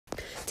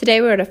Today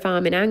we're at a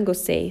farm in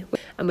Anglesey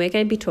and we're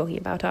going to be talking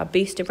about our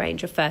booster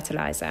range of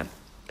fertiliser.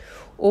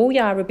 All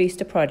Yara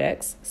booster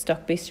products,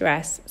 Stock Booster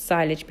S,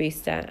 Silage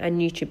Booster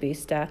and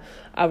NutriBooster,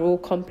 are all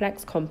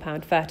complex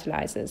compound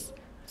fertilisers,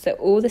 so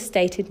all the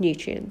stated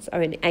nutrients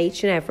are in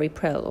each and every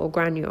prill or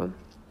granule.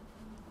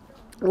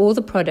 All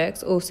the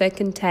products also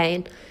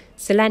contain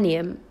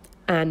selenium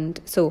and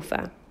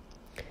sulphur.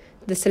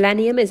 The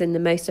selenium is in the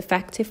most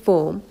effective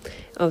form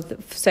of the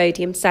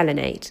sodium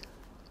selenate,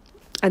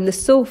 and the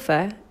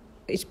sulphur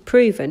is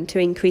proven to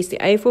increase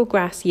the overall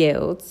grass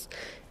yields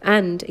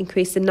and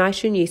increase the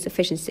nitrogen use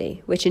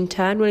efficiency, which in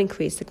turn will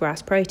increase the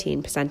grass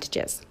protein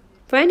percentages.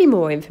 For any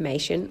more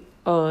information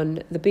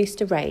on the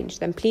booster range,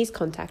 then please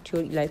contact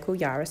your local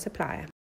Yara supplier.